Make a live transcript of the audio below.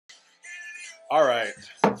All right.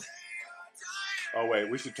 Oh wait,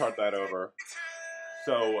 we should start that over.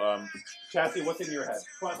 So, Chassie, what's in your head?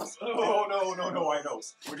 Oh no, I know.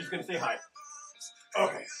 We're just gonna say hi.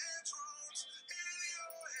 Okay.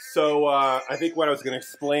 So, I think what I was gonna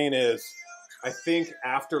explain is, I think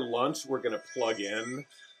after lunch we're gonna plug in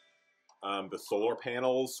the solar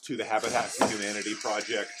panels to the Habitat for Humanity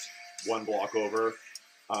project one block over.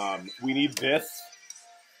 We need this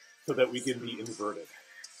so that we can be inverted.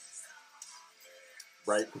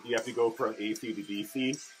 Right? Because you have to go from AC to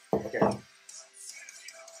DC. Okay.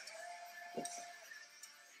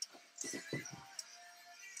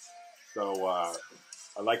 So,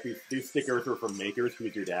 I like these stickers are from Makers,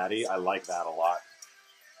 Who's Your Daddy. I like that a lot.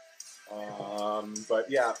 But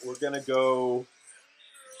yeah, we're gonna go.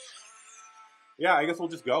 Yeah, I guess we'll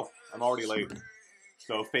just go. I'm already late.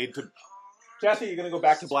 So fade to. Chassie, you're gonna go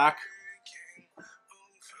back to black?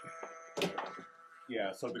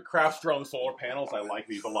 Yeah, so the CraftStrom solar panels, I like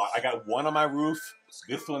these a lot. I got one on my roof.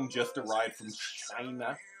 This one just arrived from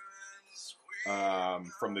China,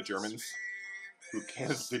 from the Germans, who came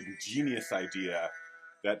up with a genius idea.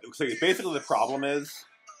 So basically the problem is,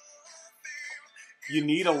 you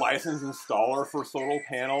need a licensed installer for solar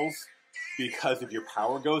panels, because if your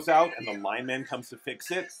power goes out and the lineman comes to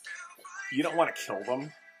fix it, you don't want to kill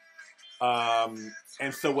them.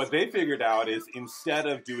 And so what they figured out is, instead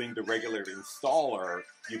of doing the regular installer,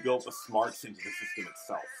 you built the smarts into the system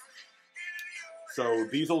itself. So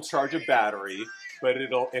these will charge a battery, but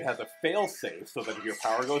it has a fail-safe so that if your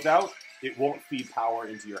power goes out, it won't feed power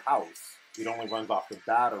into your house. It only runs off the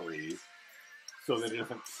battery, so that it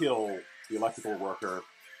doesn't kill the electrical worker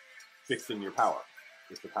fixing your power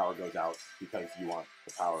if the power goes out, because you want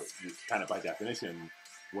the power. You, kind of by definition,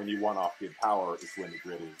 when you want off-grid power is when the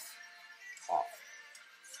grid is off.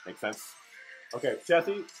 Make sense? Okay,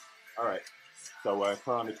 Chassie. All right. So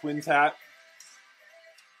put on the twins hat.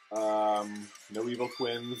 No evil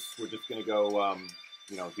twins. We're just gonna go,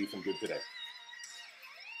 do some good today.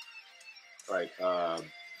 All right. Where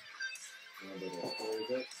is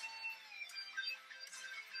it?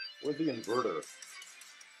 Where's the inverter?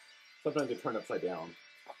 Sometimes it turned upside down.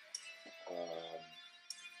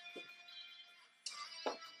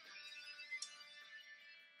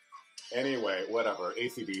 Anyway, whatever.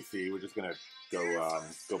 AC/DC. We're just gonna go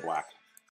black.